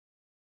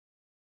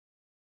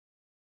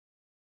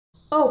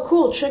Oh,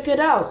 cool, check it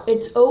out.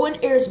 It's Owen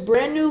Air's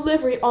brand new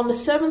livery on the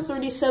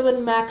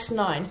 737 MAX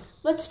 9.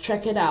 Let's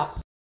check it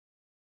out.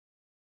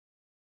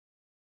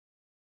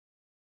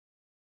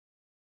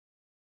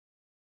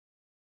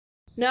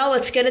 Now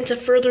let's get into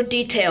further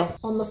detail.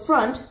 On the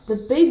front, the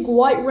big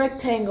white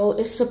rectangle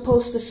is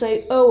supposed to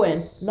say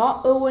Owen,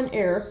 not Owen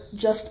Air,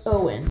 just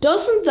Owen.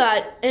 Doesn't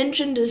that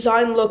engine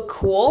design look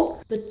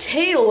cool? The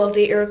tail of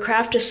the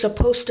aircraft is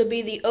supposed to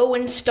be the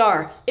Owen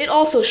star. It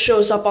also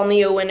shows up on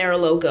the Owen Air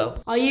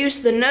logo. I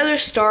used the nether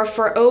star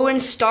for Owen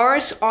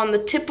stars on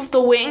the tip of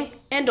the wing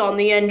and on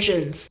the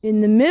engines.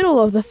 In the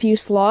middle of the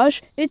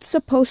fuselage, it's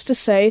supposed to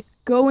say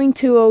Going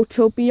to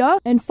Utopia,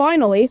 and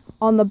finally,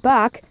 on the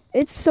back,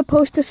 it's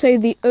supposed to say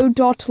the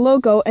ODOT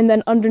logo, and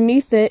then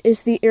underneath it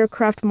is the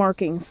aircraft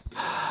markings.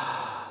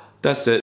 That's it.